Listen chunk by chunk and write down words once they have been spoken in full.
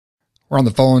We're on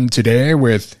the phone today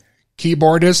with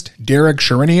keyboardist Derek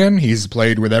Sherinian. He's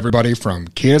played with everybody from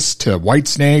Kiss to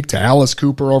Whitesnake to Alice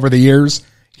Cooper over the years.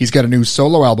 He's got a new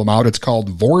solo album out. It's called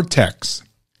Vortex.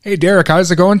 Hey, Derek, how's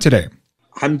it going today?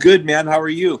 I'm good, man. How are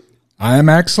you? I'm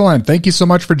excellent. Thank you so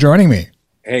much for joining me.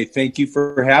 Hey, thank you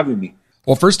for having me.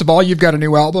 Well, first of all, you've got a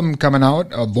new album coming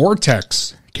out,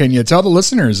 Vortex. Can you tell the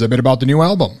listeners a bit about the new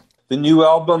album? The new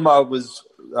album was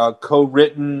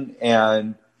co-written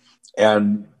and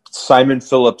Simon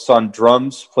Phillips on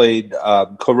drums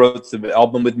co-wrote the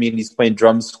album with me, and he's playing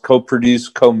drums,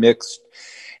 co-produced, co-mixed.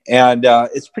 And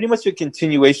it's pretty much a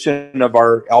continuation of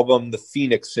our album, The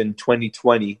Phoenix, in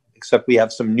 2020, except we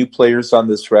have some new players on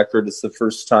this record. It's the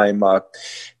first time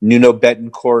Nuno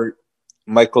Betancourt,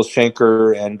 Michael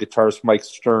Schenker, and guitarist Mike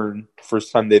Stern,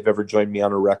 first time they've ever joined me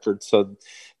on a record. So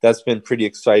that's been pretty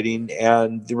exciting.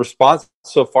 And the response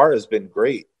so far has been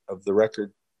great of the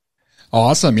record.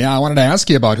 Awesome. Yeah, I wanted to ask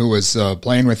you about who was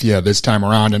playing with you this time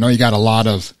around. I know you got a lot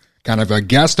of kind of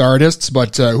guest artists,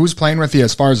 but who's playing with you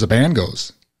as far as the band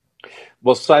goes?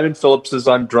 Well, Simon Phillips is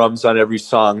on drums on every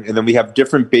song. And then we have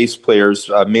different bass players,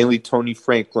 mainly Tony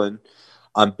Franklin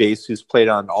on bass, who's played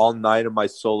on all 9 of my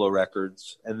solo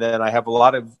records. And then I have a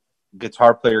lot of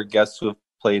guitar player guests who have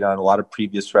played on a lot of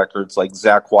previous records, like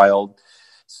Zach Wilde,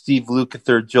 Steve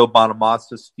Lukather, Joe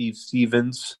Bonamassa, Steve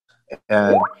Stevens,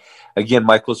 and again,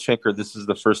 Michael Schenker. This is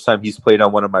the first time he's played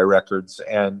on one of my records.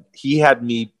 And he had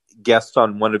me guest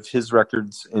on one of his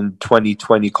records in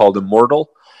 2020 called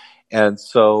Immortal. And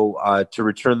so to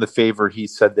return the favor, he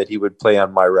said that he would play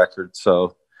on my record.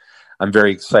 So I'm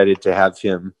very excited to have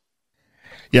him.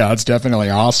 Yeah, that's definitely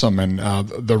awesome. And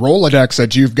the Rolodex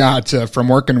that you've got from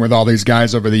working with all these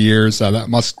guys over the years, that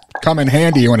must come in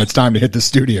handy when it's time to hit the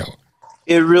studio.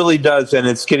 It really does. And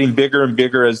it's getting bigger and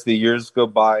bigger as the years go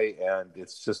by. And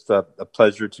it's just a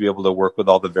pleasure to be able to work with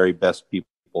all the very best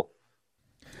people.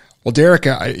 Well, Derek,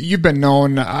 you've been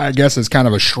known, I guess, as kind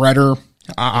of a shredder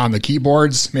on the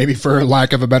keyboards, maybe for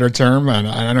lack of a better term. And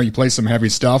I know you play some heavy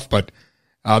stuff, but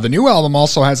the new album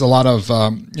also has a lot of,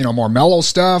 more mellow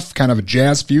stuff, kind of a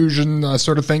jazz fusion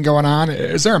sort of thing going on.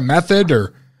 Is there a method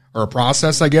or a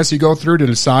process, I guess, you go through to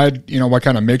decide, what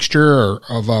kind of mixture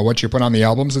of what you put on the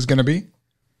albums is going to be?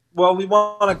 Well, we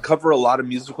want to cover a lot of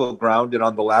musical ground. And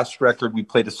on the last record, we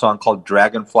played a song called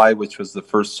Dragonfly, which was the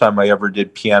first time I ever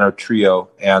did piano trio.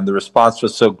 And the response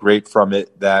was so great from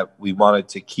it that we wanted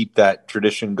to keep that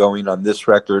tradition going on this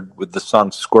record with the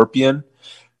song Scorpion.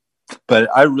 But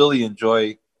I really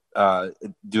enjoy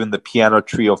doing the piano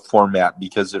trio format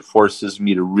because it forces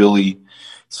me to really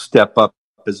step up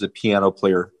as a piano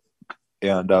player.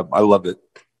 And I love it.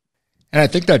 And I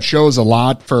think that shows a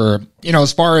lot for,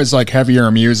 as far as like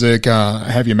heavier music,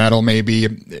 heavy metal maybe,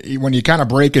 when you kind of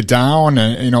break it down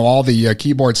and, all the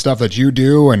keyboard stuff that you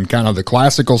do and kind of the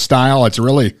classical style, it's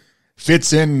really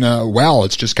fits in well.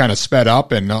 It's just kind of sped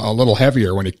up and a little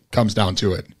heavier when it comes down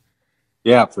to it.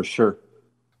 Yeah, for sure.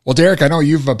 Well, Derek, I know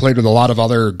you've played with a lot of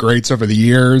other greats over the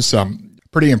years.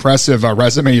 Pretty impressive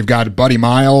resume. You've got Buddy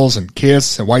Miles and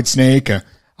Kiss and Whitesnake.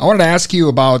 I wanted to ask you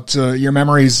about your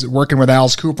memories working with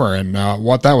Alice Cooper and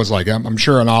what that was like. I'm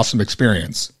sure an awesome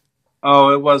experience.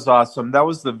 Oh, it was awesome. That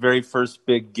was the very first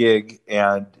big gig,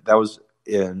 and that was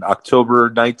in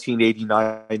October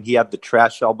 1989. He had the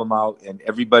Trash album out, and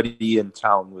everybody in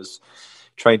town was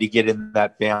trying to get in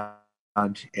that band.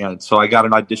 And so I got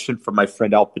an audition from my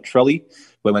friend Al Petrelli,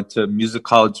 who I went to music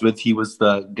college with. He was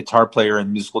the guitar player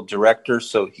and musical director,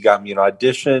 so he got me an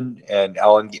audition, and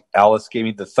Alice gave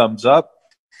me the thumbs up.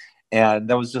 And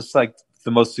that was just like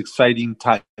the most exciting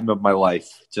time of my life,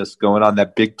 just going on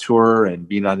that big tour and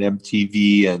being on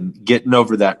MTV and getting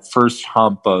over that first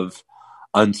hump of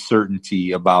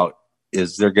uncertainty about,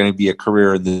 is there going to be a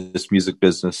career in this music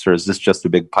business, or is this just a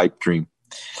big pipe dream?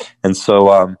 And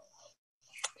so,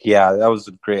 that was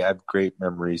I have great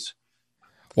memories.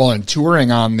 Well, and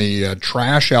touring on the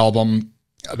Trash album,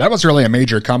 that was really a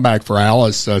major comeback for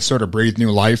Alice, sort of breathed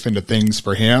new life into things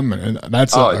for him. And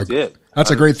that's it did. That's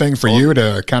a great thing for you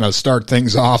to kind of start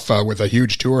things off with a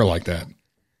huge tour like that.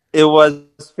 It was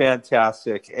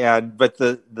fantastic. But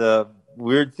the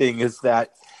weird thing is that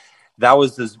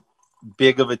was as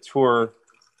big of a tour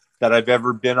that I've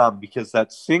ever been on, because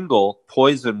that single,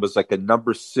 Poison, was like a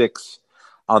number 6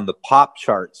 on the pop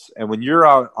charts. And when you're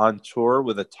out on tour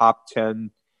with a top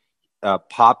 10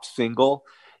 pop single,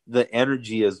 the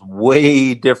energy is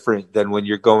way different than when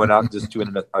you're going out and just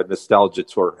doing a nostalgia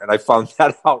tour. And I found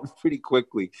that out pretty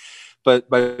quickly. But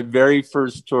my very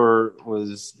first tour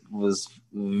was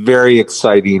very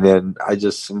exciting, and I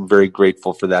just am very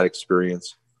grateful for that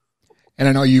experience. And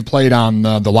I know you played on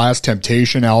the Last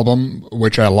Temptation album,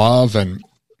 which I love, and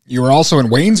you were also in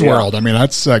Wayne's World. I mean,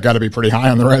 that's got to be pretty high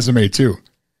on the resume too.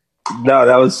 No,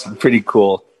 that was pretty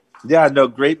cool. Yeah, no,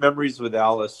 great memories with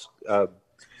Alice.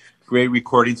 Great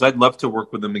recordings. I'd love to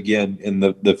work with them again in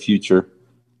the future.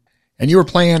 And you were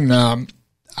playing,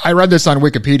 I read this on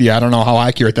Wikipedia. I don't know how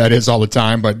accurate that is all the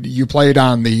time, but you played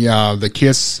on the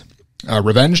Kiss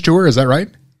Revenge tour. Is that right?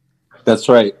 That's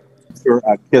right.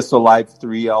 Kiss Alive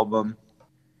 3 album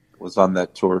was on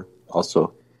that tour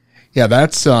also. Yeah,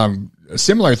 that's a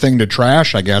similar thing to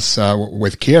Trash, I guess,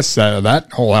 with Kiss. That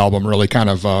whole album really kind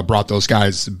of brought those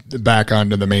guys back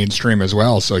onto the mainstream as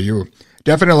well. So you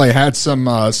definitely had some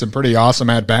pretty awesome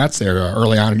at-bats there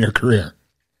early on in your career.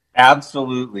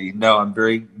 Absolutely. No, I'm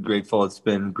very grateful. It's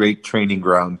been great training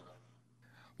ground.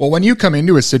 Well, when you come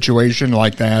into a situation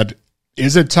like that,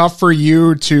 is it tough for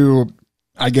you to,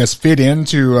 I guess, fit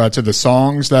into to the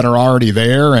songs that are already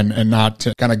there and not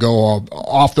to kind of go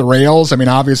off the rails? I mean,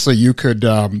 obviously you could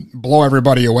blow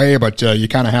everybody away, but you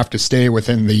kind of have to stay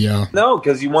within the... No,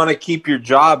 because you want to keep your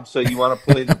job, so you want to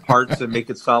play the parts and make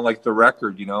it sound like the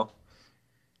record, you know?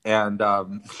 And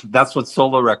that's what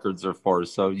solo records are for,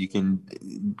 so you can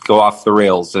go off the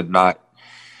rails and not,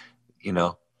 you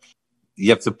know, you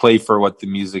have to play for what the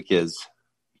music is.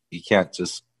 You can't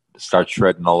just start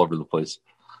shredding all over the place.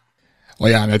 Well,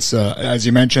 yeah, and it's, as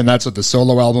you mentioned, that's what the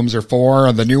solo albums are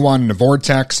for. The new one,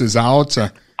 Vortex, is out.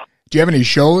 Do you have any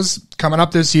shows coming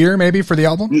up this year, maybe, for the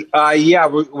album? Yeah,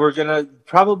 we're going to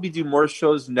probably do more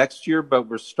shows next year, but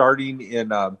we're starting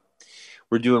in...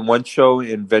 We're doing one show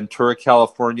in Ventura,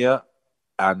 California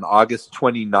on August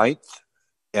 29th.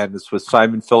 And it's with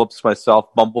Simon Phillips,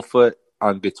 myself, Bumblefoot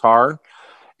on guitar.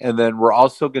 And then we're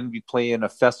also going to be playing a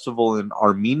festival in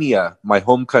Armenia, my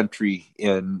home country,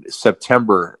 in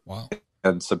September. Wow.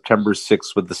 And September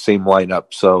 6th with the same lineup.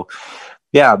 So,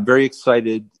 yeah, I'm very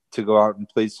excited to go out and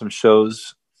play some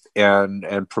shows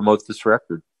and promote this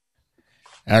record.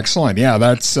 Excellent. Yeah,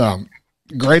 that's...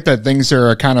 great that things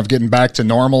are kind of getting back to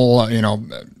normal, you know,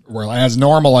 well, as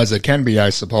normal as it can be, I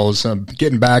suppose.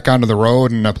 Getting back onto the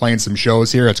road and playing some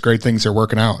shows here. It's great things are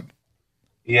working out.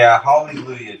 Yeah,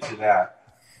 hallelujah to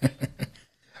that.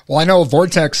 Well, I know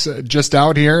Vortex just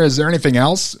out here. Is there anything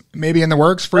else maybe in the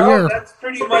works for you? No, that's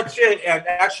pretty much it. And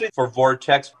actually for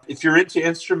Vortex, if you're into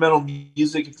instrumental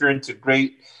music, if you're into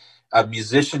great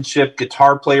musicianship,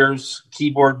 guitar players,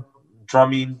 keyboard,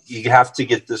 drumming, you have to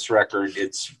get this record.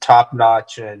 It's top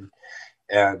notch, and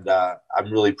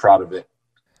I'm really proud of it.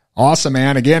 Awesome,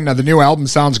 man. Again, the new album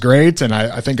sounds great, and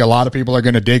I think a lot of people are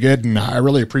going to dig it, and I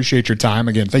really appreciate your time.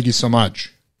 Again, thank you so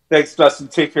much. Thanks, Dustin.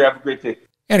 Take care. Have a great day.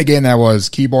 And again, that was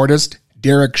keyboardist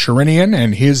Derek Sherinian,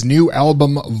 and his new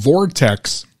album,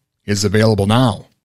 Vortex, is available now.